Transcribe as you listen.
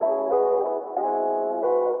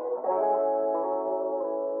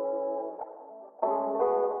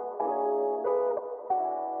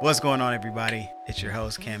What's going on, everybody? It's your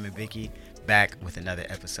host, Cam and Vicky, back with another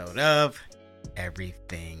episode of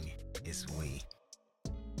Everything is We.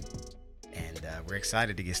 And we're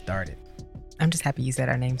excited to get started. I'm just happy you said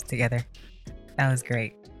our names together. That was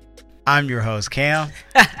great. I'm your host, Cam.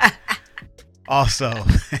 Also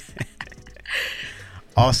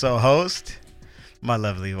host, my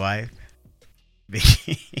lovely wife,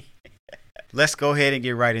 Vicky. Let's go ahead and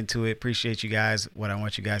get right into it. Appreciate you guys. What I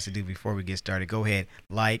want you guys to do before we get started, go ahead,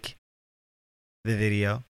 like the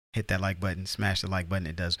video, hit that like button, smash the like button.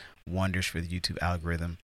 It does wonders for the YouTube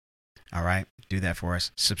algorithm. All right, do that for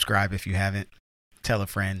us. Subscribe if you haven't. Tell a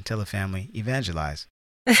friend, tell a family, evangelize.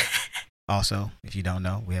 Also, if you don't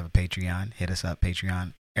know, we have a Patreon. Hit us up,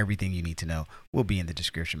 Patreon. Everything you need to know will be in the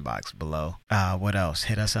description box below. What else?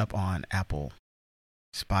 Hit us up on Apple,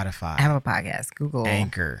 Spotify, Apple Podcasts, Google,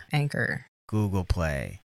 Anchor, Google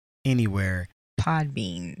Play, anywhere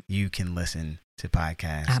Podbean. You can listen to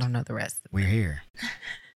podcasts. I don't know the rest. We're here.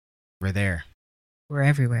 We're there. We're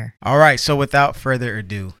everywhere. All right. So without further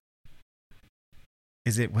ado,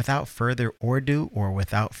 is it without further ado or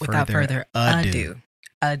without further ado?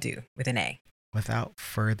 Ado with an A. Without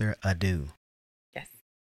further ado. Yes.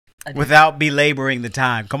 Ado. Without belaboring the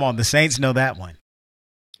time. Come on, the Saints know that one.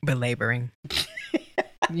 Belaboring.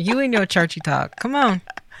 You and your churchy talk. Come on.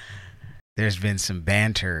 There's been some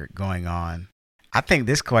banter going on. I think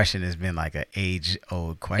this question has been like an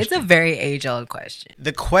age-old question. It's a very age-old question.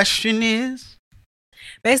 The question is?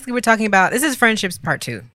 Basically, we're talking about, this is friendships part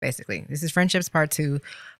 2, basically. This is friendships part 2,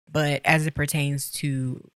 but as it pertains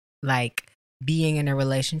to like being in a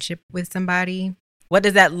relationship with somebody, what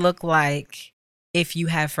does that look like if you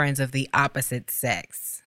have friends of the opposite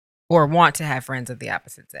sex or want to have friends of the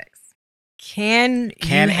opposite sex? Can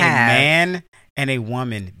a man and a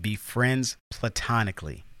woman be friends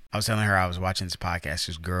platonically? I was telling her I was watching this podcast.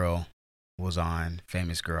 This girl was on,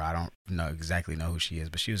 famous girl. I don't exactly know who she is,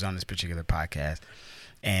 but she was on this particular podcast.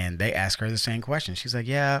 And they asked her the same question. She's like,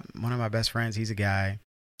 yeah, one of my best friends, he's a guy.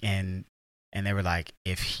 And they were like,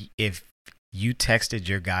 if you texted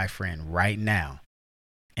your guy friend right now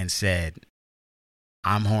and said,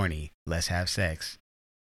 I'm horny, let's have sex,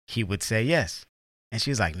 he would say yes. And she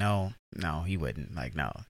was like, no, he wouldn't. Like,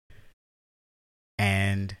 no.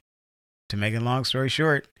 And to make a long story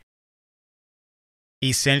short,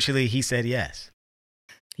 essentially he said yes.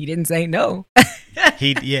 He didn't say no.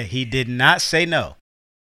 He did not say no.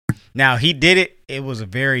 Now he did it. It was a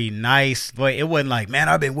very nice way. It wasn't like, man,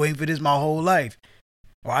 I've been waiting for this my whole life.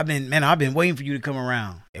 Or I've been waiting for you to come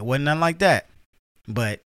around. It wasn't nothing like that.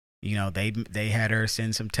 But, you know, they had her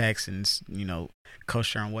send some texts and, you know,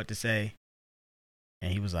 coach her on what to say.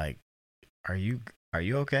 And he was like, are you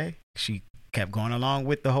okay? She kept going along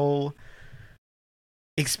with the whole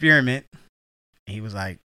experiment. And he was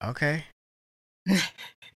like, okay.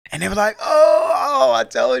 And they were like, oh, I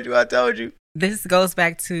told you. This goes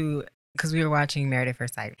back to, because we were watching Married at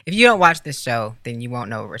First Sight. If you don't watch this show, then you won't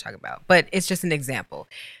know what we're talking about. But it's just an example.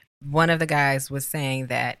 One of the guys was saying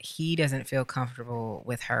that he doesn't feel comfortable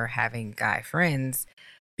with her having guy friends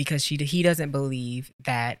because he doesn't believe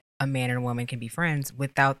that a man and a woman can be friends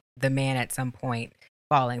without the man at some point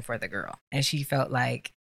falling for the girl. And she felt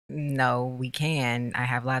like, no, we can. I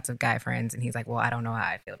have lots of guy friends. And he's like, well, I don't know how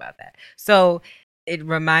I feel about that. So it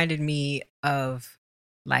reminded me of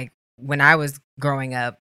like when I was growing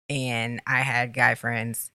up and I had guy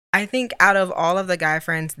friends. I think out of all of the guy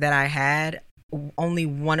friends that I had, only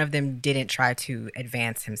one of them didn't try to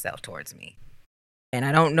advance himself towards me. And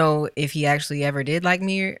I don't know if he actually ever did like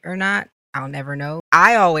me or not. I'll never know.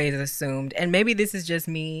 I always assumed, and maybe this is just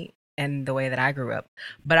me and the way that I grew up,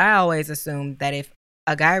 but I always assumed that if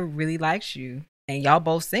a guy really likes you and y'all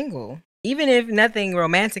both single, even if nothing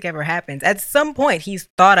romantic ever happens, at some point he's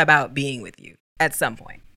thought about being with you. At some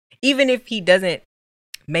point. Even if he doesn't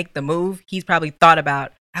make the move, he's probably thought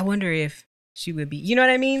about, I wonder if she would be, you know what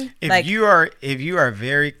I mean? If you are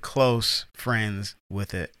very close friends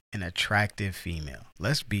with an attractive female,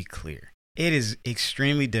 let's be clear. It is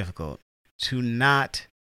extremely difficult to not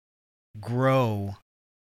grow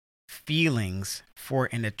feelings for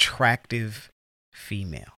an attractive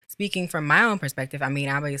female. Speaking from my own perspective, I mean,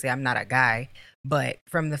 obviously I'm not a guy, but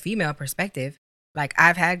from the female perspective, like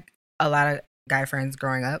I've had a lot of guy friends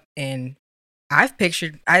growing up and I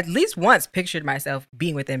at least once pictured myself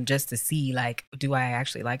being with them just to see, like, do I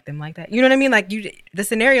actually like them like that? You know what I mean? Like the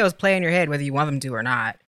scenarios play in your head whether you want them to or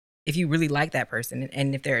not. If you really like that person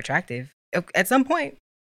and if they're attractive, at some point,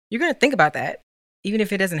 you're going to think about that, even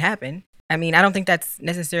if it doesn't happen. I mean, I don't think that's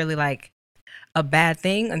necessarily like a bad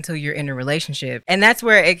thing until you're in a relationship. And that's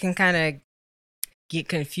where it can kind of get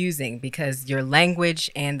confusing because your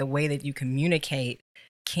language and the way that you communicate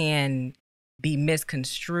can be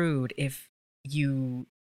misconstrued if you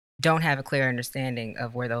don't have a clear understanding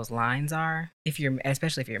of where those lines are.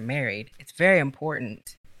 Especially if you're married, it's very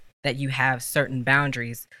important that you have certain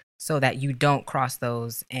boundaries so that you don't cross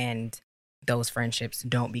those and those friendships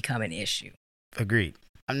don't become an issue. Agreed.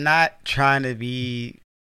 I'm not trying to be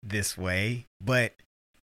this way, but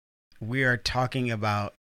we are talking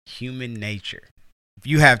about human nature. If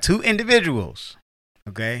you have two individuals,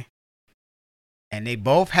 okay, and they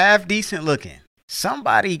both have decent looking,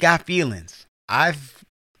 somebody got feelings. I've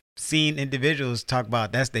seen individuals talk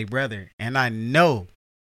about that's their brother, and I know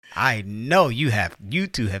you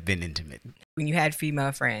two have been intimate. When you had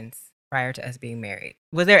female friends prior to us being married,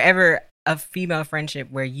 was there ever a female friendship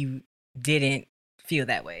where you didn't feel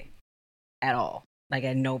that way at all? Like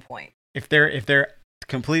at no point. If they're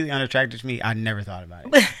completely unattractive to me, I never thought about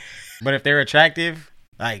it. But if they're attractive,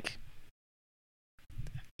 like,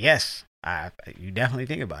 yes, you definitely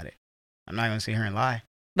think about it. I'm not gonna sit here and lie.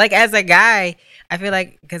 Like as a guy, I feel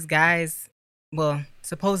like because guys, well,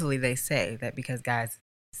 supposedly they say that because guys'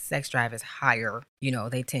 sex drive is higher,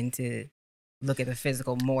 they tend to look at the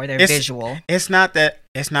physical more. They're visual. It's not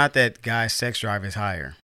that guys' sex drive is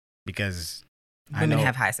higher, because women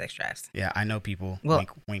have high sex drives. Yeah, I know people. Well,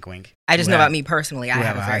 wink, wink. I just know about me personally. I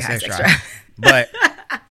have a very high sex drive.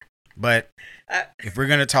 But if we're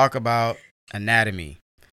gonna talk about anatomy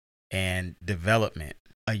and development,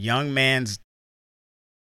 a young man's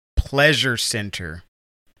pleasure center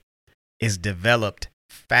is developed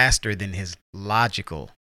faster than his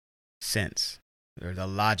logical sense, or the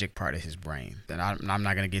logic part of his brain. Then I'm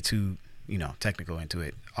not going to get too technical into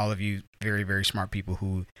it. All of you very, very smart people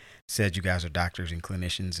who said you guys are doctors and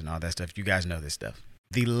clinicians and all that stuff, you guys know this stuff.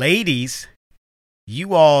 The ladies,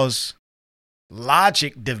 you all's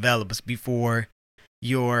logic develops before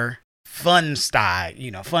your fun side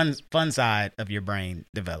side of your brain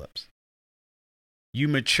develops. You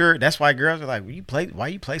mature. That's why girls are like, why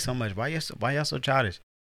you play so much? Why y'all so childish?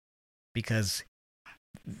 Because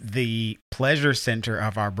the pleasure center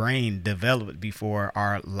of our brain developed before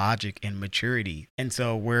our logic and maturity. And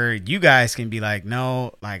so where you guys can be like,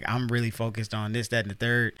 no, like I'm really focused on this, that, and the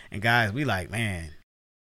third. And guys, we like, man,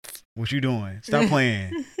 what you doing? Stop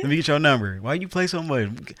playing. Let me get your number. Why you play so much?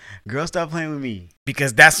 Girl, stop playing with me.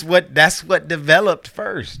 Because that's what developed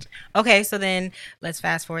first. Okay, so then let's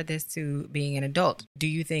fast forward this to being an adult. Do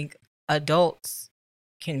you think adults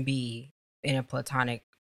can be in a platonic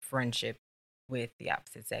friendship with the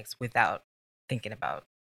opposite sex without thinking about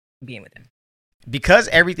being with them? Because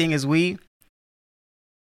everything is we,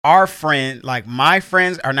 our friend, like my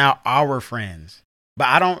friends are now our friends. But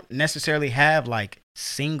I don't necessarily have like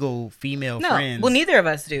single female friends. Well, neither of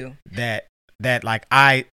us do. That like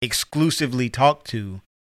I exclusively talk to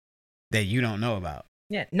that you don't know about.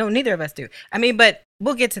 Yeah, no, neither of us do. I mean, but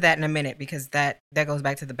we'll get to that in a minute because that goes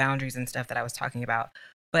back to the boundaries and stuff that I was talking about.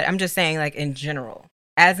 But I'm just saying, like in general,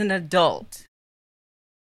 as an adult,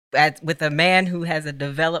 with a man who has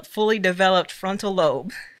a fully developed frontal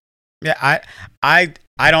lobe. Yeah, I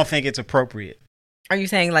don't think it's appropriate. Are you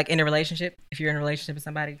saying like in a relationship, if you're in a relationship with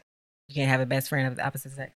somebody, you can't have a best friend of the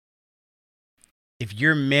opposite sex? If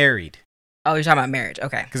you're married. Oh, you're talking about marriage.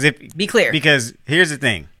 Okay. Be clear. Because here's the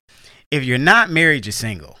thing. If you're not married, you're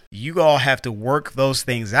single. You all have to work those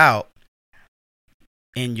things out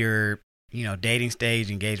in your, dating stage,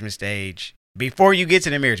 engagement stage before you get to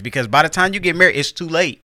the marriage. Because by the time you get married, it's too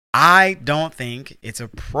late. I don't think it's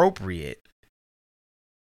appropriate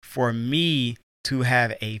for me to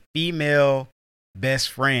have a female best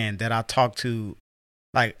friend that I talk to,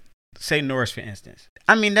 like say Norris, for instance.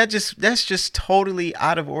 I mean, that's just totally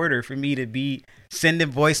out of order for me to be sending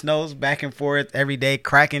voice notes back and forth every day,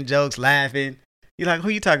 cracking jokes, laughing. You're like, who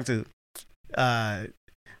you talking to?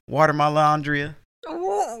 Watermelondria.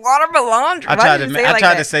 Watermelondria. I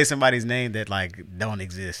tried to say somebody's name that like don't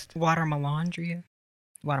exist. Watermelondria.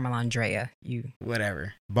 You.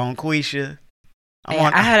 Whatever. Bonquisha.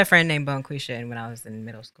 I had a friend named Bonquisha when I was in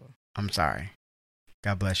middle school. I'm sorry.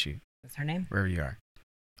 God bless you. What's her name? Wherever you are.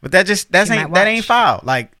 But that ain't foul.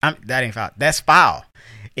 Like that ain't foul. That's foul.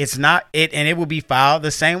 It's not it, and it will be foul the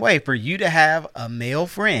same way for you to have a male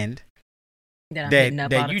friend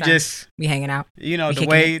that you just be hanging out.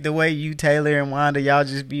 The way you, Taylor and Wanda, y'all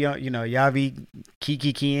just be on. Y'all be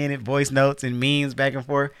keying it, voice notes and memes back and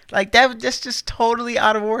forth. Like that's just totally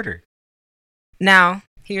out of order. Now,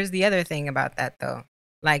 here's the other thing about that though.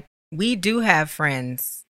 Like we do have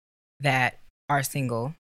friends that are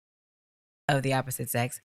single of the opposite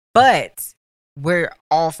sex, but we're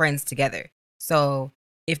all friends together. So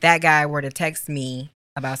if that guy were to text me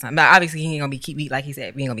about something, obviously he ain't gonna be like he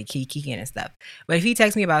said, we ain't gonna be keying and stuff. But if he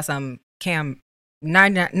texts me about some, Cam,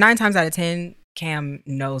 nine times out of 10, Cam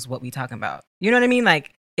knows what we talking about. You know what I mean?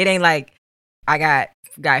 Like, it ain't like I got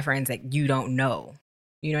guy friends that you don't know.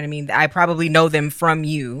 You know what I mean? I probably know them from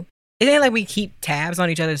you. It ain't like we keep tabs on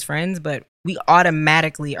each other's friends, but we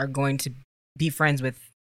automatically are going to be friends with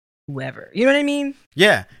whoever. You know what I mean?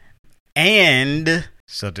 Yeah. And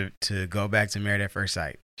so to go back to Married at First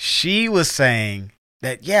Sight, she was saying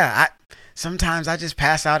that, yeah, sometimes I just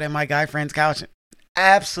pass out at my guy friend's couch.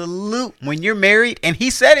 Absolute. When you're married, and he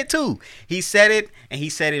said it too. He said it, and he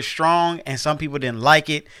said it strong, and some people didn't like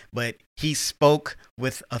it, but he spoke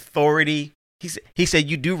with authority. He said,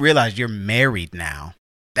 you do realize you're married now.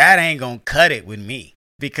 That ain't gonna cut it with me,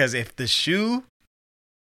 because if the shoe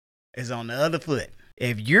is on the other foot,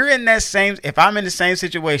 if I'm in the same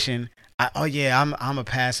situation, I'm gonna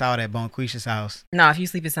pass out at Bonquisha's house. No, if you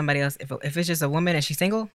sleep with somebody else, if it's just a woman and she's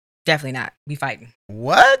single, definitely not. We fighting.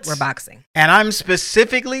 What? We're boxing. And I'm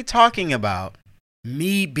specifically talking about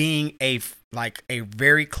me being a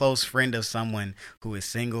very close friend of someone who is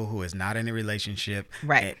single, who is not in a relationship,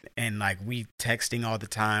 right? And like we texting all the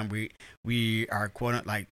time. We are quote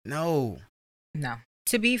like no.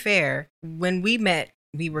 To be fair, when we met,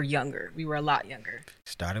 we were younger. We were a lot younger.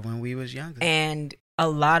 Started when we was younger, and a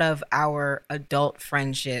lot of our adult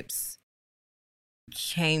friendships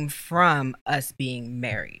came from us being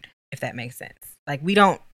married, if that makes sense. Like we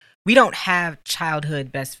don't have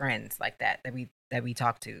childhood best friends like that we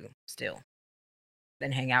talk to still,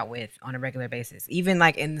 then hang out with on a regular basis. Even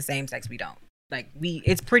like in the same sex, we don't. Like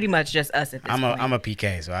it's pretty much just us at this point. I'm a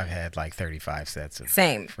PK, so I've had like 35 sets of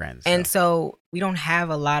friends. And so we don't have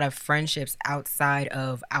a lot of friendships outside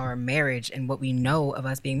of our marriage and what we know of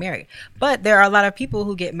us being married. But there are a lot of people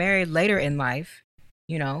who get married later in life,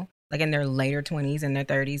 you know, like in their later 20s and their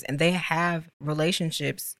 30s, and they have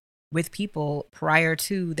relationships with people prior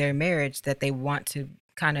to their marriage that they want to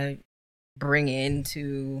kind of bring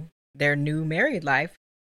into their new married life.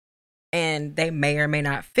 And they may or may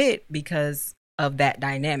not fit because of that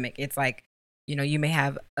dynamic. It's like, you know, you may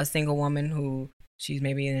have a single woman who she's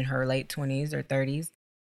maybe in her late 20s or 30s,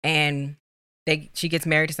 and she gets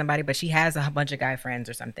married to somebody, but she has a bunch of guy friends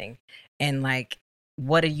or something. And like,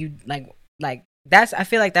 what do you like that's, I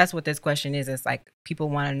feel like that's what this question is. It's like people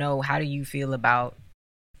want to know, how do you feel about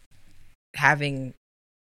having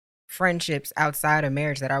friendships outside of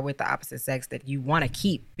marriage that are with the opposite sex that you want to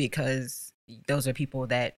keep because those are people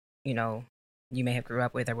that, you know, you may have grew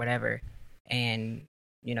up with or whatever, and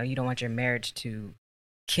you know, you don't want your marriage to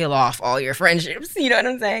kill off all your friendships. You know what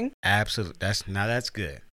I'm saying? Absolutely. That's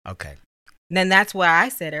good. Okay. Then that's what I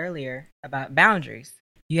said earlier about boundaries.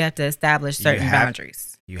 You have to establish certain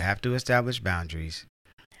boundaries. You have to establish boundaries,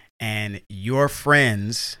 and your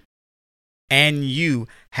friends and you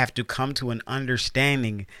have to come to an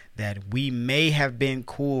understanding that we may have been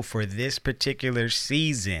cool for this particular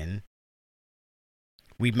season.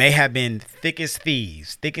 We may have been thick as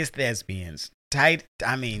thieves, thick as thespians, tight.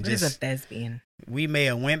 I mean, what is a thespian? We may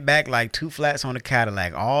have went back like two flats on a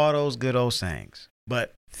Cadillac, all those good old sayings.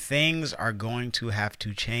 But things are going to have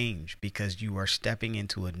to change because you are stepping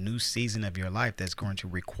into a new season of your life that's going to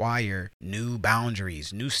require new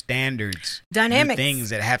boundaries, new standards, dynamics, new things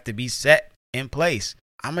that have to be set in place.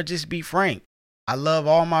 I'm going to just be frank. I love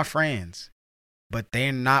all my friends, but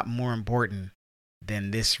they're not more important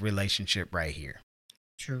than this relationship right here.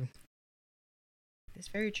 True. It's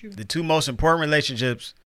very true. The two most important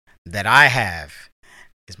relationships that I have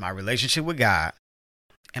is my relationship with God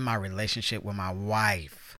and my relationship with my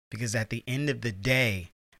wife. Because at the end of the day,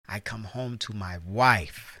 I come home to my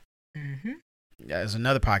wife. Mm-hmm. There's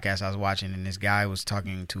another podcast I was watching, and this guy was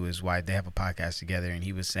talking to his wife. They have a podcast together, and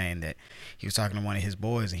he was saying that he was talking to one of his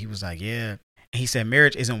boys, and he was like, yeah. And he said,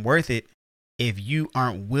 marriage isn't worth it if you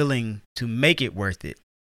aren't willing to make it worth it.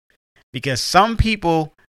 Because some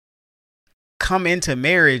people come into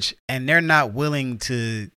marriage and they're not willing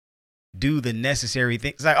to do the necessary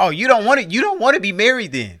things. It's like, oh, you don't want to be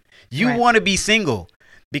married then. You right. want to be single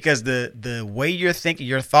because the way you're thinking,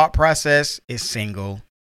 your thought process is single.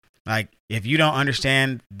 Like if you don't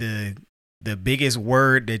understand the biggest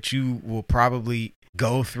word that you will probably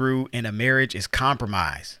go through in a marriage is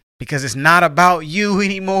compromise, because it's not about you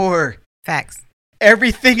anymore. Facts.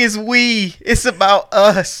 Everything is we. It's about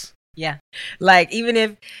us. Yeah. Like even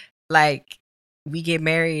if like we get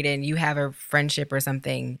married and you have a friendship or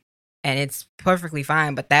something and it's perfectly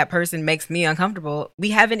fine, but that person makes me uncomfortable,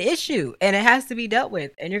 we have an issue and it has to be dealt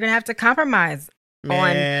with, and you're going to have to compromise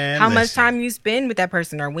on how much time you spend with that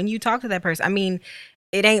person or when you talk to that person. I mean,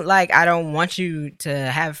 it ain't like I don't want you to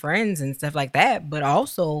have friends and stuff like that, but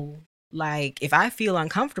also like if I feel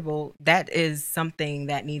uncomfortable, that is something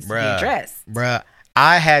that needs to be addressed. Bruh,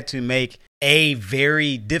 I had to make a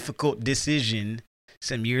very difficult decision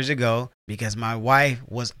some years ago because my wife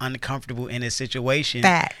was uncomfortable in a situation.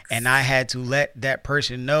 Facts. And I had to let that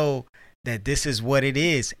person know that this is what it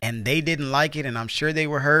is. And they didn't like it. And I'm sure they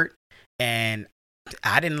were hurt. And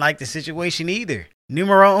I didn't like the situation either.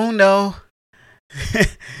 Numero uno.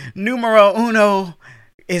 Numero uno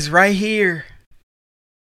is right here.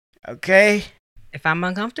 Okay? If I'm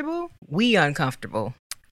uncomfortable, we uncomfortable.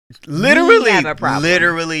 Literally. We have a problem.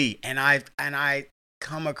 Literally. And I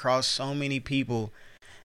come across so many people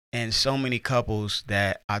and so many couples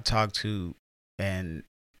that I talk to, and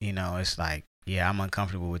it's like, yeah, I'm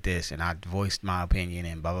uncomfortable with this, and I voiced my opinion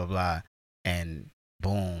and blah blah blah, and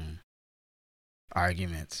boom,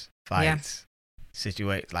 arguments, fights,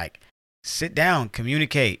 situation. Like, sit down,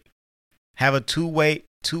 communicate, have a two-way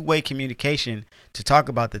communication to talk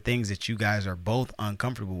about the things that you guys are both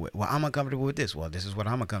uncomfortable with. Well, I'm uncomfortable with this. Well, this is what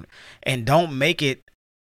I'm uncomfortable, and don't make it.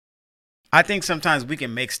 I think sometimes we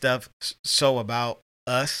can make stuff so about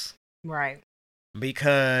us, right?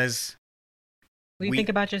 Because you think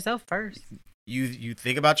about yourself first. You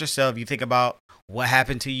think about yourself. You think about what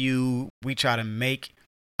happened to you. We try to make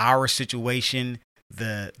our situation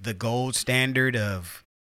the gold standard of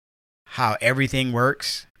how everything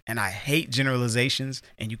works. And I hate generalizations.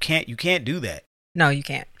 And you can't do that. No, you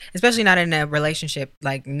can't. Especially not in a relationship.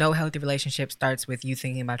 Like, no healthy relationship starts with you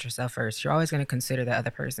thinking about yourself first. You're always going to consider the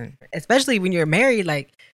other person. Especially when you're married,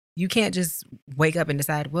 like, you can't just wake up and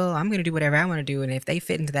decide, well, I'm going to do whatever I want to do. And if they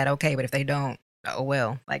fit into that, okay. But if they don't, oh,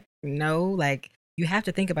 well. Like, no, like, you have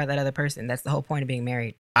to think about that other person. That's the whole point of being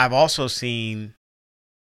married. I've also seen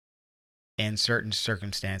in certain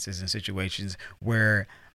circumstances and situations where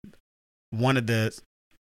one of the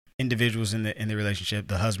individuals in the relationship,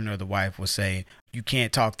 the husband or the wife, will say, you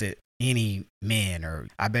can't talk to any men, or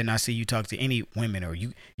I better not see you talk to any women, or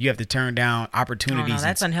you have to turn down opportunities. Oh, no,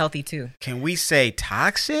 that's unhealthy too. Can we say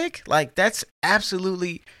toxic? Like, that's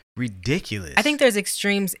absolutely ridiculous. I think there's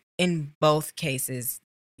extremes in both cases.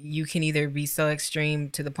 You can either be so extreme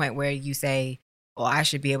to the point where you say, well, I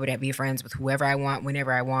should be able to be friends with whoever I want,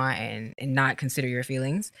 whenever I want, and not consider your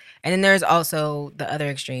feelings. And then there's also the other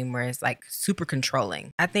extreme where it's like super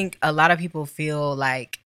controlling. I think a lot of people feel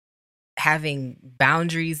like having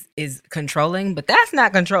boundaries is controlling, but that's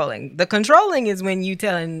not controlling. The controlling is when you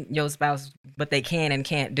telling your spouse what they can and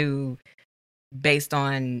can't do based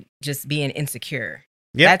on just being insecure.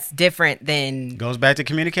 Yep. That's different than... Goes back to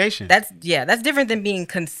communication. That's different than being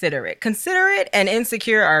considerate. Considerate and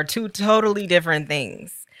insecure are two totally different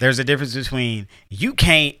things. There's a difference between you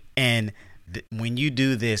can't and when you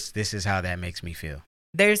do this is how that makes me feel.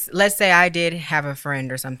 Let's say I did have a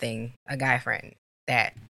friend or something, a guy friend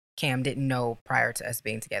that Cam didn't know prior to us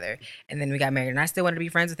being together. And then we got married and I still wanted to be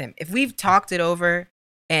friends with him. If we've talked it over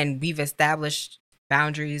and we've established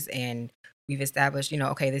boundaries and we've established,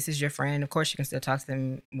 okay, this is your friend. Of course, you can still talk to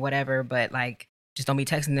them, whatever, but like, just don't be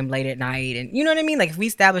texting them late at night. And you know what I mean? Like, if we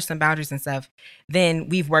establish some boundaries and stuff, then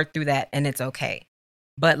we've worked through that and it's okay.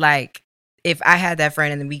 But like, if I had that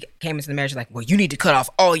friend and then we came into the marriage, like, well, you need to cut off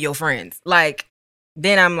all your friends. Like,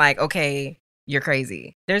 then I'm like, okay, you're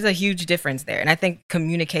crazy. There's a huge difference there. And I think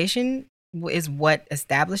communication is what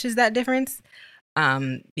establishes that difference.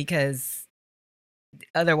 Because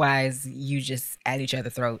otherwise you just at each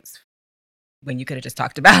other's throats when you could have just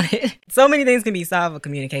talked about it. So many things can be solved with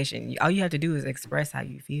communication. All you have to do is express how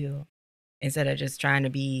you feel instead of just trying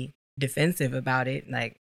to be defensive about it.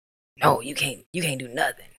 Like, no, you can't do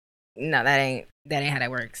nothing. No, that ain't how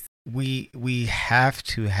that works. We have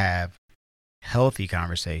to have healthy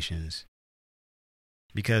conversations,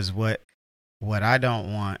 because what I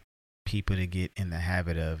don't want people to get in the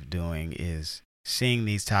habit of doing is seeing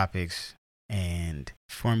these topics and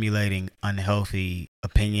formulating unhealthy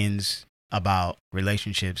opinions about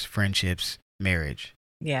relationships, friendships, marriage.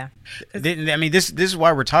 Yeah. I mean, this is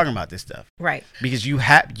why we're talking about this stuff. Right. Because you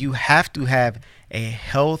have to have a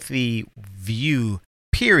healthy view,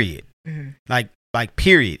 period. Mm-hmm. Like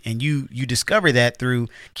period. And you discover that through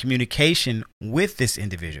communication with this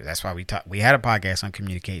individual. That's why we had a podcast on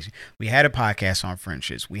communication. We had a podcast on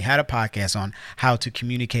friendships. We had a podcast on how to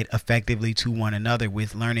communicate effectively to one another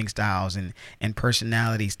with learning styles and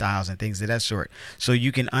personality styles and things of that sort. So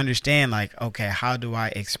you can understand, like, okay, how do I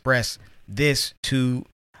express this to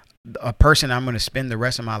a person I'm going to spend the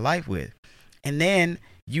rest of my life with? And then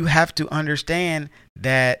you have to understand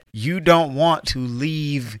that you don't want to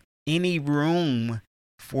leave any room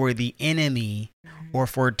for the enemy or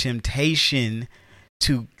for temptation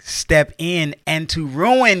to step in and to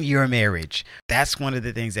ruin your marriage. That's one of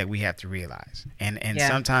the things that we have to realize. And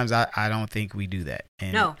sometimes I don't think we do that.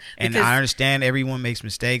 And, no, and I understand everyone makes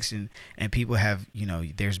mistakes and people have,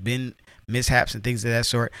 there's been mishaps and things of that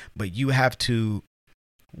sort, but you have to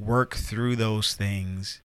work through those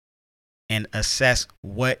things and assess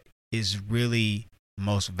what is really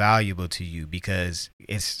most valuable to you, because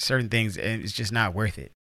it's certain things and it's just not worth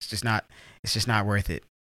it. It's just not worth it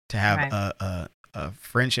to have right. a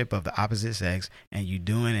friendship of the opposite sex and you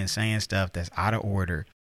doing and saying stuff that's out of order,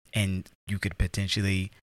 and you could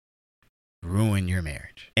potentially ruin your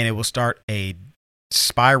marriage. And it will start a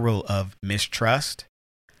spiral of mistrust.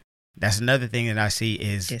 That's another thing that I see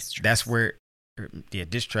is Distrust. That's where,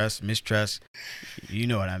 distrust, mistrust, you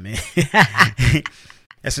know what I mean.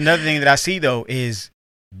 That's another thing that I see though, is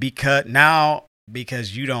because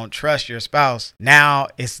you don't trust your spouse, now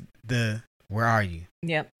it's where are you?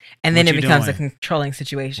 Yep. And then it becomes a controlling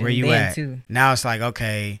situation. Where you at? Too. Now it's like,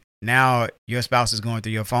 okay, now your spouse is going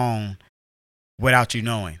through your phone without you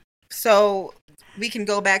knowing. So we can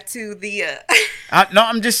go back to the. No,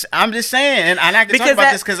 I'm just saying, and I can talk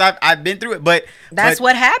about this because I've been through it, but that's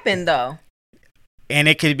what happened though. And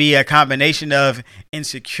it could be a combination of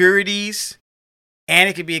insecurities, and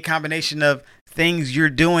it could be a combination of things you're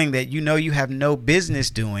doing that you have no business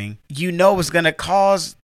doing. It's going to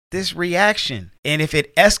cause this reaction. And if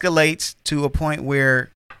it escalates to a point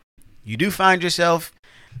where you do find yourself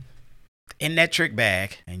in that trick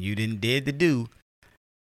bag and you did the do,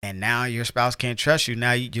 and now your spouse can't trust you.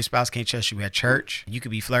 Now your spouse can't trust you at church. You could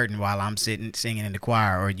be flirting while I'm singing in the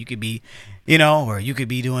choir, or you could be, or you could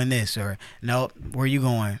be doing this, or no, where you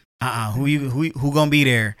going? Who gonna be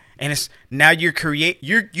there? And it's now you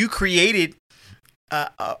created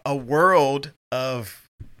a world of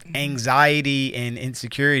anxiety and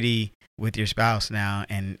insecurity with your spouse now,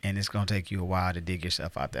 and it's gonna take you a while to dig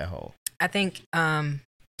yourself out that hole. I think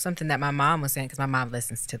something that my mom was saying, because my mom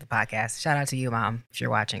listens to the podcast. Shout out to you, Mom, if you're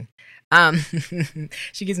watching.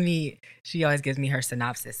 She always gives me her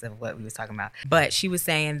synopsis of what we was talking about. But she was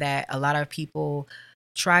saying that a lot of people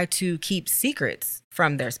try to keep secrets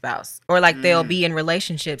from their spouse, or like they'll be in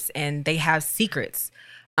relationships and they have secrets.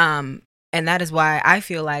 And that is why I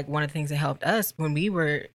feel like one of the things that helped us when we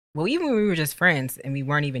were, even when we were just friends and we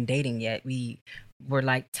weren't even dating yet, we were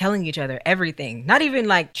like telling each other everything, not even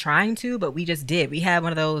like trying to, but we just did. We had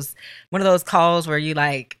one of those calls where you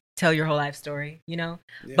like tell your whole life story, Yeah.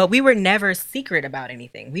 But we were never secret about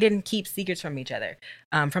anything. We didn't keep secrets from each other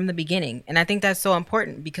from the beginning. And I think that's so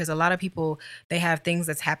important, because a lot of people, they have things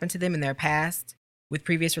that's happened to them in their past with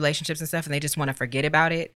previous relationships and stuff, and they just want to forget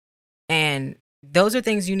about it. And those are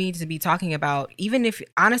things you need to be talking about. Even if,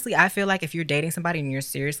 honestly, I feel like if you're dating somebody and you're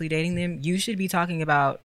seriously dating them, you should be talking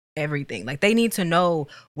about everything. Like, they need to know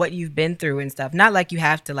what you've been through and stuff. Not like you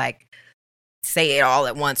have to like say it all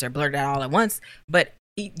at once or blurt it out all at once, but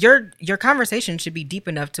your conversation should be deep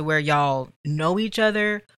enough to where y'all know each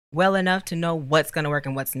other well enough to know what's going to work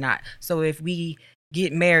and what's not. So if we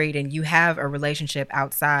get married and you have a relationship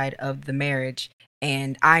outside of the marriage,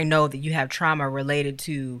 and I know that you have trauma related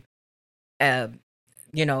to a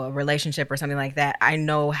relationship or something like that, I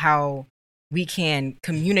know how we can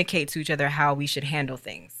communicate to each other how we should handle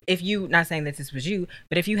things. If you, not saying that this was you,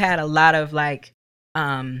 but if you had a lot of like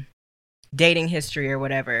dating history or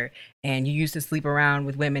whatever, and you used to sleep around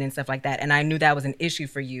with women and stuff like that, and I knew that was an issue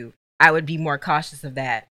for you, I would be more cautious of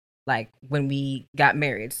that, like when we got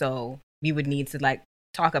married. So we would need to like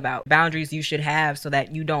talk about boundaries you should have so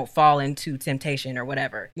that you don't fall into temptation or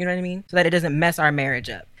whatever. You know what I mean? So that it doesn't mess our marriage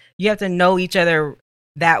up. You have to know each other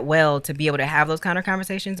that well to be able to have those kind of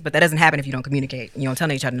conversations, but that doesn't happen if you don't communicate. You don't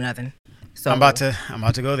tell each other nothing. So I'm about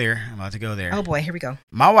to go there. Oh boy, here we go.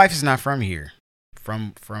 My wife is not from here,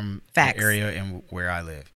 from Facts. The area and where I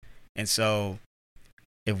live, and so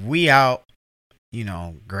if we out,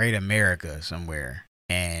 great America somewhere,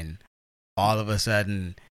 and all of a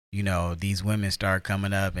sudden, these women start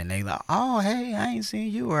coming up and they like, oh hey, I ain't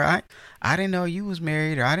seen you, or I didn't know you was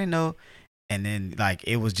married, or I didn't know. And then, like,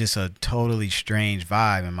 it was just a totally strange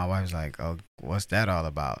vibe. And my wife was like, oh, what's that all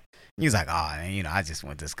about? And he was like, oh, I just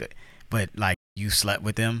went this good. But, like, you slept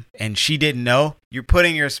with them and she didn't know. You're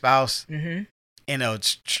putting your spouse in a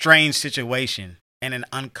strange situation, and an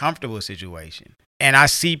uncomfortable situation. And I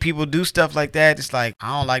see people do stuff like that. It's like, I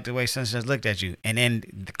don't like the way Sunshine looked at you. And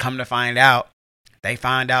then come to find out, they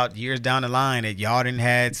find out years down the line that y'all didn't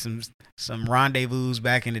had some rendezvous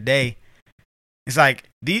back in the day. It's like,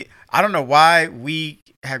 I don't know why we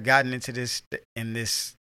have gotten into this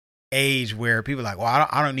age where people are like, well,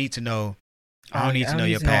 I don't need to know I don't need to know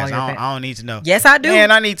your past. I don't need to know. Yes, I do. Man,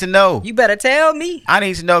 I need to know. You better tell me. I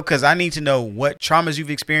need to know because I need to know what traumas you've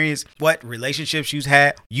experienced, what relationships you've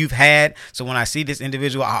had. So when I see this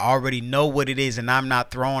individual, I already know what it is, and I'm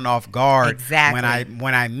not thrown off guard. Exactly.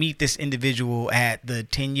 When I meet this individual at the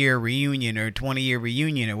 10-year reunion or 20-year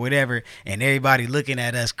reunion or whatever, and everybody looking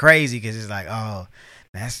at us crazy because it's like, oh,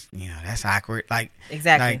 that's awkward. Like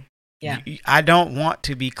exactly. Like, yeah. I don't want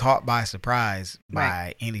to be caught by surprise by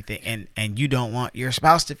Right. anything, and you don't want your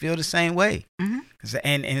spouse to feel the same way. Mm-hmm.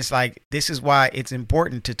 And it's like, this is why it's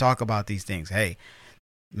important to talk about these things. Hey,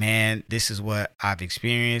 man, this is what I've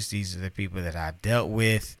experienced. These are the people that I've dealt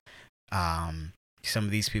with. Some of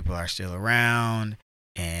these people are still around,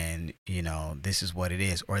 and this is what it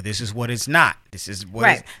is, or this is what it's not. This is what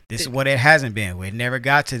Right. this is what it hasn't been. We never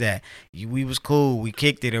got to that. We was cool, we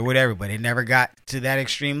kicked it or whatever, but it never got to that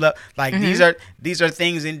extreme level. Like Mm-hmm. these are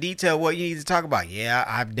things in detail what you need to talk about. Yeah,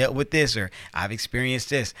 I've dealt with this, or I've experienced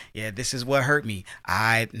this. Yeah, this is what hurt me.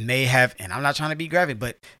 I may have, and I'm not trying to be graphic,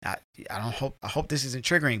 but I hope this isn't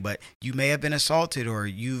triggering, but you may have been assaulted, or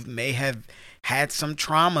you may have had some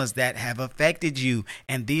traumas that have affected you,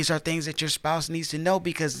 and these are things that your spouse needs to know,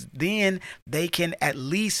 because then they can at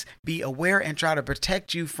least be aware and try to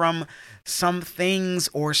protect you from some things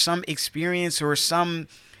or some experience or some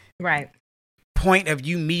Right. point of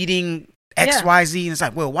you meeting XYZ. And it's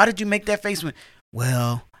like, well, why did you make that face?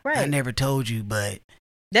 Well, I Right. never told you, but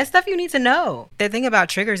That's stuff you need to know. The thing about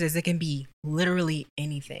triggers is it can be literally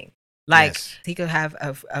anything. Like, Yes. he could have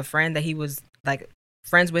a friend that he was like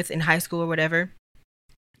friends with in high school or whatever,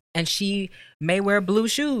 and she may wear blue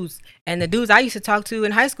shoes. And the dudes I used to talk to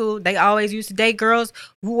in high school, they always used to date girls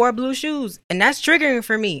who wore blue shoes, and that's triggering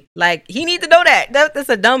for me. Like, he needs to know that. That's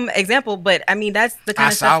a dumb example, but I mean, that's the kind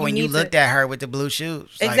I of saw stuff when you looked at her with the blue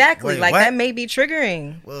shoes. Exactly. wait, Like, what? that may be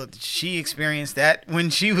triggering. Well, she experienced that when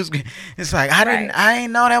she was. It's like, I Right.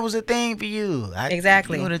 didn't know that was a thing for you.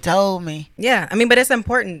 Exactly. You would have told me. Yeah, I mean, but it's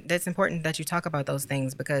important. That's important that you talk about those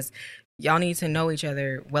things, because y'all need to know each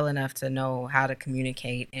other well enough to know how to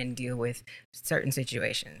communicate and deal with certain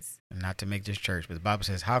situations. Not to make this church, but the Bible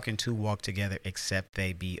says, how can two walk together except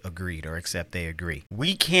they be agreed, or except they agree?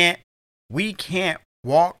 We can't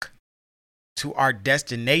walk to our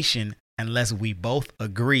destination unless we both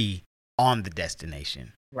agree on the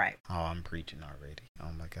destination. Right. Oh, I'm preaching already.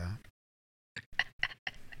 Oh my God.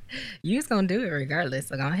 You just gonna do it regardless.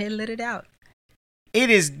 So go ahead and let it out. It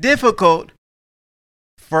is difficult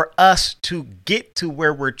for us to get to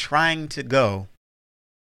where we're trying to go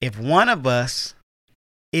if one of us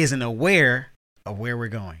isn't aware of where we're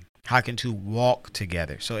going. How can two walk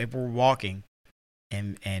together? So if we're walking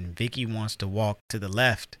and Vicky wants to walk to the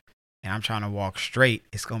left and I'm trying to walk straight,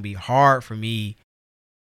 it's going to be hard for me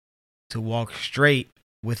to walk straight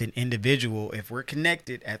with an individual if we're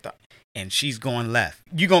connected and she's going left.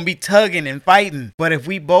 You're going to be tugging and fighting. But if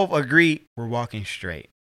we both agree, we're walking straight.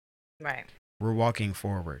 Right. We're walking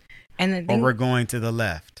forward. And the Or thing, we're going to the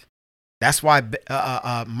left. That's why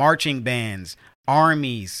marching bands,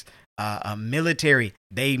 armies, military,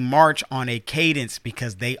 they march on a cadence,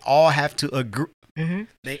 because they all have to agree. Mhm.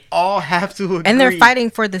 They all have to agree. and they're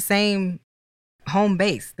fighting for the same home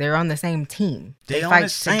base. They're on the same team. They on fight the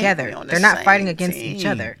same- together. they on the They're not same fighting against each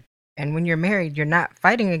team. other. And when you're married, you're not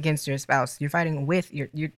fighting against your spouse. You're fighting with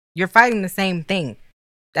you're fighting the same thing.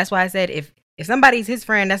 That's why I said if somebody's his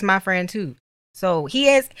friend, that's my friend too. So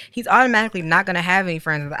he's automatically not gonna have any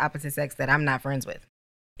friends of the opposite sex that I'm not friends with.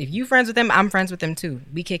 If you friends with them, I'm friends with them too.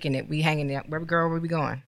 We kicking it, we hanging it. Where we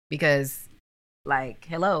going? Because, like,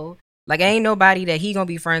 hello, like, ain't nobody that he gonna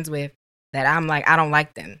be friends with that I'm like, I don't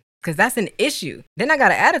like them, because that's an issue. Then I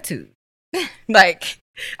got an attitude. Like,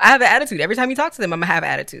 I have an attitude every time you talk to them. I'm gonna have an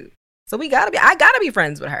attitude. So I gotta be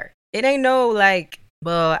friends with her. It ain't no like,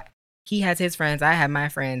 well, he has his friends, I have my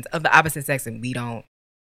friends of the opposite sex, and we don't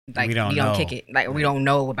know. kick it. Like, we Right. don't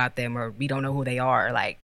know about them, or we don't know who they are.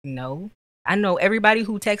 Like, no, I know everybody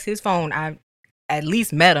who texts his phone. I at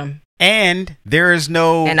least met him, And there is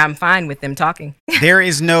no, and I'm fine with them talking. there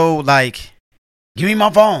is no like, give me my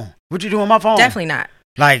phone. What you doing with my phone? Definitely not.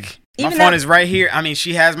 Like, my Even phone that- is right here. I mean,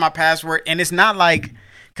 she has my password, and it's not like,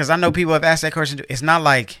 because I know people have asked that question. It's not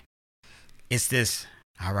like, it's this.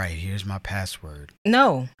 All right, here's my password.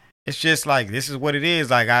 No, It's just like, this is what it is.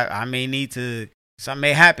 Like, I may need to, something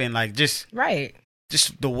may happen. Like, just right.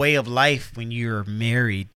 just the way of life when you're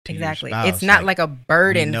married to Exactly. your spouse. It's not like a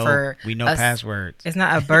burden for we know us. passwords. It's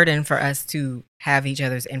not a burden for us to have each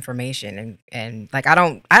other's information, and like I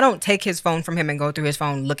don't take his phone from him and go through his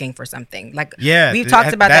phone looking for something. Like we've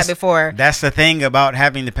talked about that before. That's the thing about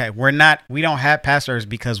having the we don't have passwords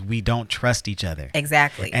because we don't trust each other.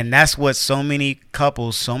 Exactly. And that's what so many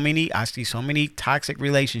couples, I see so many toxic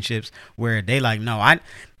relationships where they like, no,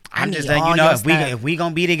 I'm just letting you know if we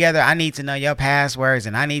gonna be together, I need to know your passwords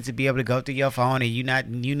and I need to be able to go through your phone and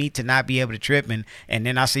you need to not be able to trip and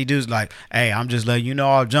then I see dudes like, hey, I'm just letting you know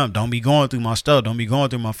I'll jump. Don't be going through my stuff. Don't be going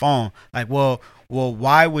through my phone. Like, well,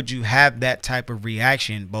 why would you have that type of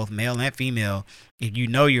reaction, both male and female, if you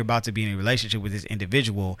know you're about to be in a relationship with this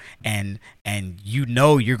individual and you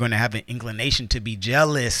know you're gonna have an inclination to be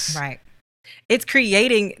jealous? Right. It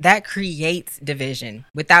creates division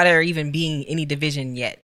without there even being any division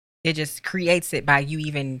yet. It just creates it by you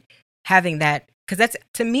even having that, because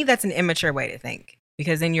to me that's an immature way to think,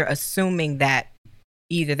 because then you're assuming that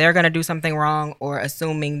either they're going to do something wrong or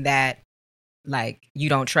assuming that like you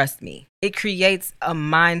don't trust me. It creates a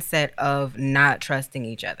mindset of not trusting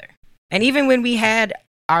each other. And even when we had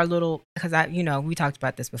our little, because we talked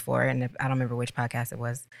about this before and I don't remember which podcast it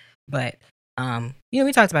was, but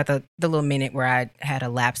we talked about the little minute where I had a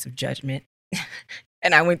lapse of judgment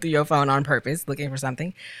and I went through your phone on purpose looking for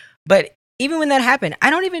something. But even when that happened,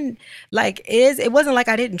 I don't even it wasn't like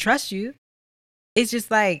I didn't trust you. It's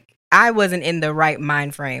just like I wasn't in the right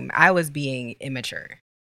mind frame. I was being immature.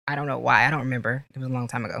 I don't know why. I don't remember. It was a long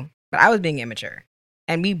time ago. But I was being immature.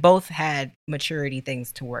 And we both had maturity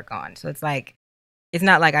things to work on. So it's like, it's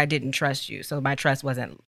not like I didn't trust you. So my trust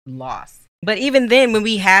wasn't lost. But even then, when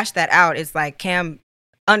we hashed that out, it's like Cam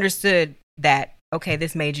understood that, okay,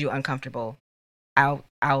 this made you uncomfortable.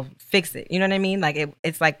 I'll fix it. You know what I mean? Like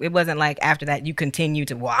it's like it wasn't like after that you continue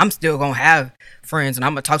to, well, I'm still gonna have friends and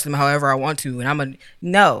I'm gonna talk to them however I want to, and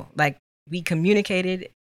no, like we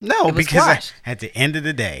communicated. No, because at the end of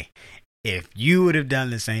the day, if you would have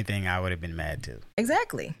done the same thing, I would have been mad too.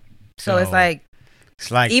 Exactly. So it's like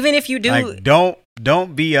even if you do, like,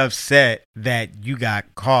 don't be upset that you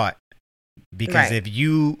got caught, because if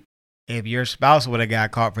your spouse would have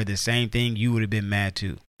got caught for the same thing, you would have been mad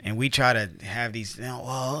too. And we try to have these,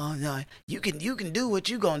 well, no, you can do what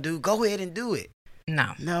you gonna do. Go ahead and do it.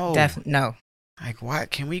 No, definitely no. Like, why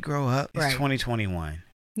can we grow up? It's 2021.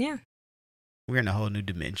 Yeah, we're in a whole new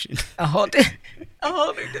dimension. a whole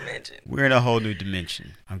new dimension. We're in a whole new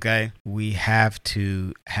dimension. Okay, we have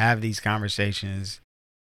to have these conversations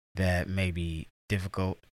that may be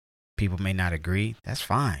difficult. People may not agree. That's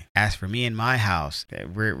fine. As for me and my house,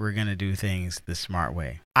 we're gonna do things the smart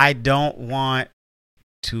way. I don't want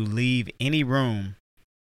to leave any room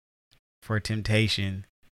for temptation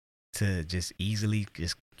to just easily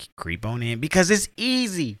just creep on in, because it's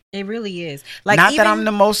easy. It really is. Like, not that I'm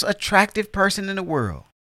the most attractive person in the world,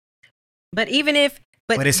 but even if,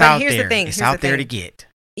 but it's but out here's there. The thing. It's here's out the there thing. to get.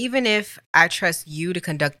 Even if I trust you to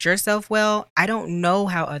conduct yourself well, I don't know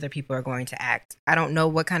how other people are going to act. I don't know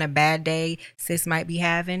what kind of bad day sis might be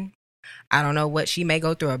having. I don't know what she may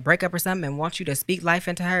go through, a breakup or something, and want you to speak life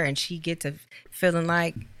into her, and she get to feeling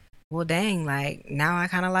like, well, dang, like now I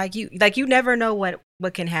kind of like you. Like, you never know what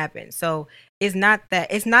can happen. So it's not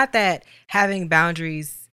that having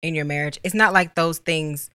boundaries in your marriage, it's not like those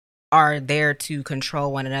things are there to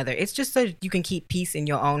control one another. It's just so you can keep peace in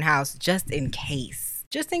your own house, just in case,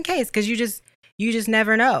 because you just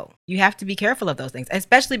never know. You have to be careful of those things,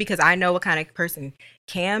 especially because I know what kind of person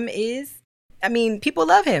Cam is. I mean, people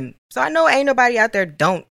love him. So I know ain't nobody out there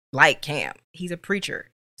don't like Cam. He's a preacher.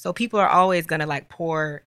 So people are always going to like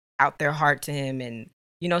pour out their heart to him. And,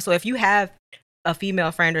 so if you have a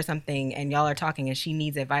female friend or something and y'all are talking and she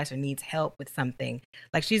needs advice or needs help with something,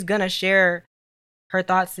 like, she's going to share her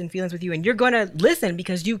thoughts and feelings with you, and you're going to listen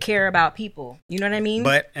because you care about people. You know what I mean?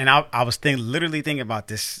 And I was literally thinking about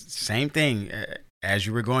this same thing as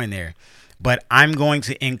you were going there. But I'm going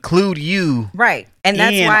to include you, right? And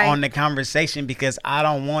that's why on the conversation, because I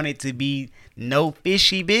don't want it to be no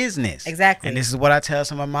fishy business. Exactly. And this is what I tell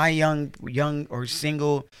some of my young or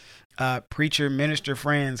single preacher minister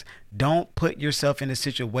friends: don't put yourself in a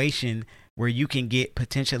situation where you can get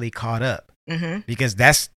potentially caught up,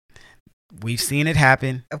 because we've seen it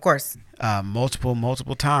happen, of course,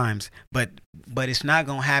 multiple times. But it's not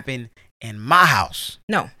gonna happen in my house.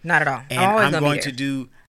 No, not at all. And I'm going to do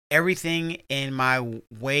everything in my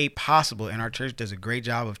way possible. And our church does a great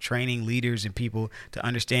job of training leaders and people to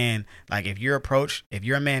understand, like, if you're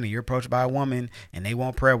a man and you're approached by a woman and they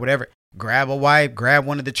want prayer, whatever, grab a wife, grab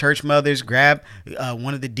one of the church mothers, grab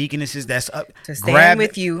one of the deaconesses that's up to stand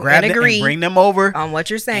with you and agree and bring them over on what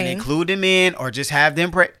you're saying and include them in, or just have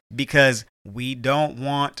them pray, because we don't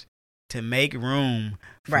want to make room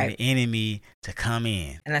for the enemy to come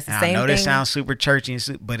in. And that's the same thing. I know this sounds super churchy,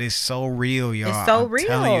 but it's so real, y'all. It's so real. I'm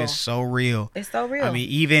telling you, it's so real. It's so real. I mean,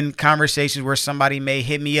 even conversations where somebody may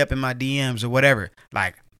hit me up in my DMs or whatever,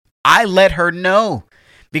 like, I let her know,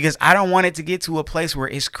 because I don't want it to get to a place where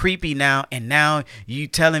it's creepy now, and now you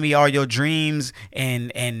telling me all your dreams,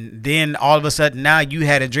 and then all of a sudden now you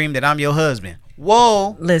had a dream that I'm your husband.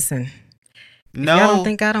 Whoa. Listen. No. Y'all don't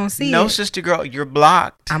think I don't see it? No, sister girl, you're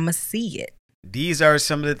blocked. I'ma see it. These are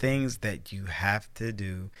some of the things that you have to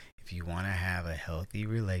do if you want to have a healthy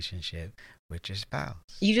relationship with your spouse.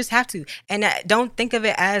 You just have to. And don't think of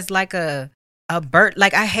it as like a bird.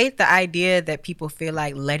 Like, I hate the idea that people feel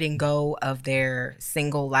like letting go of their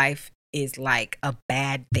single life is like a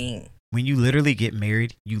bad thing. When you literally get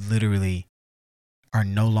married, you literally are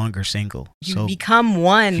no longer single. You become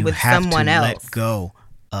one with someone else. Let go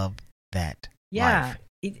of that. Yeah. Life.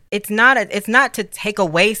 It's not to take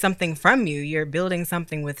away something from you. You're building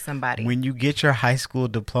something with somebody. When you get your high school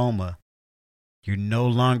diploma, you're no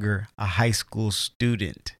longer a high school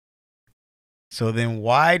student. So then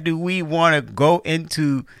why do we want to go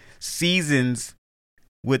into seasons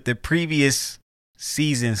with the previous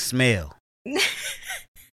season smell?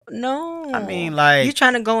 No. I mean, like, you're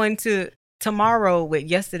trying to go into tomorrow with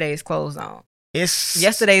yesterday's clothes on. It's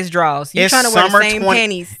yesterday's draws. You're trying to wear the same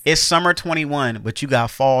panties. It's summer 21, but you got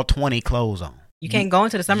fall 20 clothes on. You can't go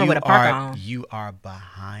into the summer with a parka on. You are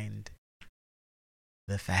behind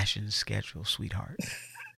the fashion schedule, sweetheart.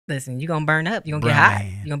 Listen, you're going to burn up. You're going to get hot.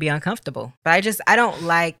 You're going to be uncomfortable. But I don't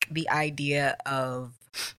like the idea of,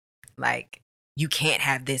 like, you can't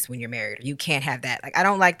have this when you're married, or you can't have that. Like, I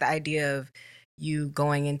don't like the idea of you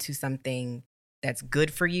going into something that's good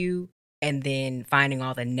for you and then finding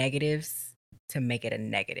all the negatives to make it a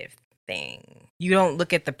negative thing. You don't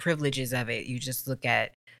look at the privileges of it. You just look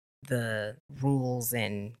at the rules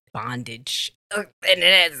and bondage. And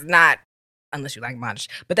it's not, unless you like bondage,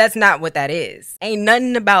 but that's not what that is. Ain't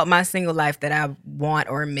nothing about my single life that I want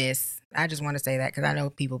or miss. I just want to say that because I know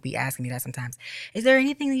people be asking me that sometimes. Is there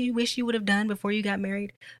anything that you wish you would have done before you got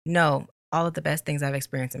married? No. All of the best things I've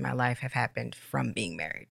experienced in my life have happened from being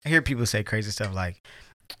married. I hear people say crazy stuff like,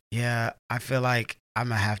 yeah, I feel like I'm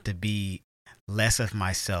going to have to be less of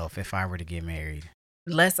myself if I were to get married.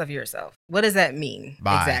 Less of yourself. What does that mean?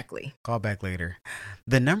 Bye. Exactly. Call back later.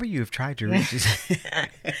 The number you have tried to reach is...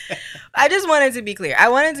 I just wanted to be clear. I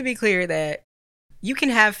wanted to be clear that you can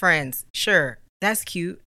have friends. Sure, that's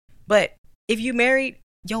cute. But if you married,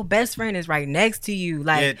 your best friend is right next to you.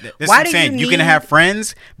 Like, yeah, why do you can have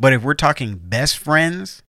friends, but if we're talking best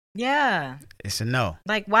friends... Yeah. It's a no.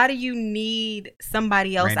 Like, why do you need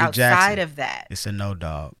somebody else Randy outside Jackson. of that? It's a no,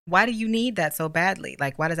 dog. Why do you need that so badly?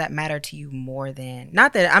 Like, why does that matter to you more than...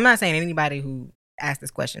 Not that... I'm not saying anybody who asked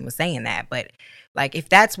this question was saying that, but, like, if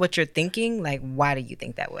that's what you're thinking, like, why do you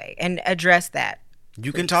think that way? And address that.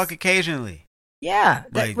 You can talk occasionally. Yeah.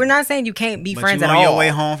 Like, we're not saying you can't be friends at all. But on your way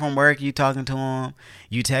home from work, you talking to them.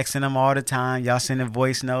 You texting them all the time. Y'all sending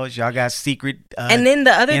voice notes. Y'all got secret and then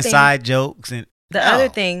the other inside jokes. And the other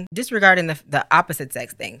thing, disregarding the opposite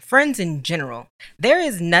sex thing, friends in general, there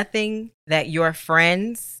is nothing that your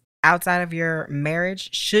friends outside of your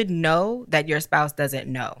marriage should know that your spouse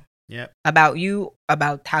doesn't know. Yep. About you,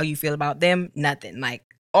 about how you feel about them, nothing. Like,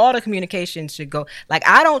 all the communication should go. Like,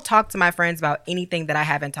 I don't talk to my friends about anything that I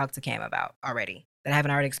haven't talked to Cam about already, that I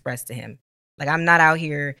haven't already expressed to him. Like, I'm not out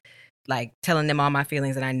here like telling them all my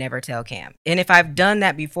feelings, and I never tell Cam. And if I've done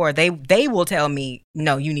that before, they will tell me,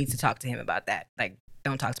 no, you need to talk to him about that. Like,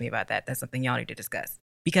 don't talk to me about that. That's something y'all need to discuss.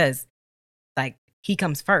 Because, like, he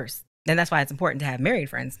comes first. And that's why it's important to have married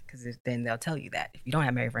friends, because then they'll tell you that. If you don't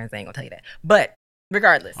have married friends, they ain't gonna tell you that. But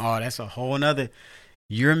regardless. Oh, that's a whole nother.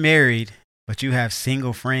 You're married, but you have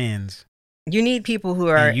single friends. You need people who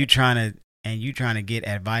are... And you trying to get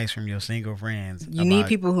advice from your single friends. You need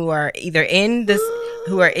people who are either in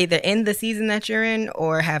the season that you're in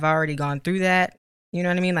or have already gone through that. You know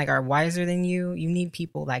what I mean? Like, are wiser than you. You need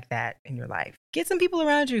people like that in your life. Get some people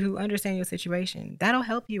around you who understand your situation. That'll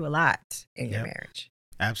help you a lot in your marriage.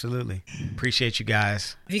 Absolutely. Appreciate you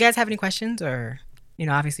guys. If you guys have any questions, or, you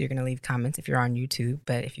know, obviously you're going to leave comments if you're on YouTube,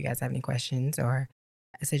 but if you guys have any questions or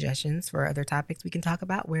suggestions for other topics we can talk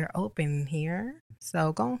about, we're open here.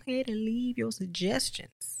 So go ahead and leave your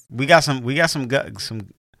suggestions. We got some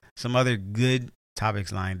other good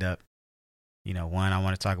topics lined up. You know, one I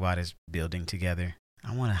want to talk about is building together.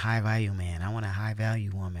 I want a high value man. I want a high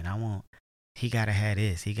value woman. I want he gotta have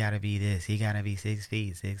this. He gotta be this. He gotta be 6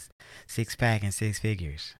 feet, six pack, and 6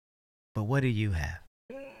 figures. But what do you have?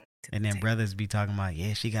 And then brothers be talking about,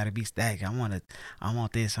 yeah, she gotta be stacked. I want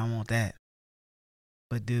this. I want that.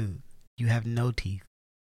 But dude, you have no teeth.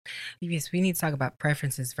 Yes, we need to talk about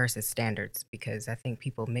preferences versus standards because I think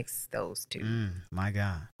people mix those two. My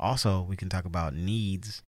God. Also, we can talk about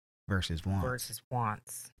needs versus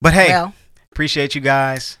wants. But hey, appreciate you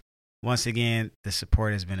guys. Once again, the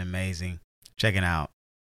support has been amazing. Check it out.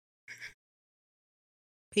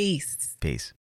 Peace.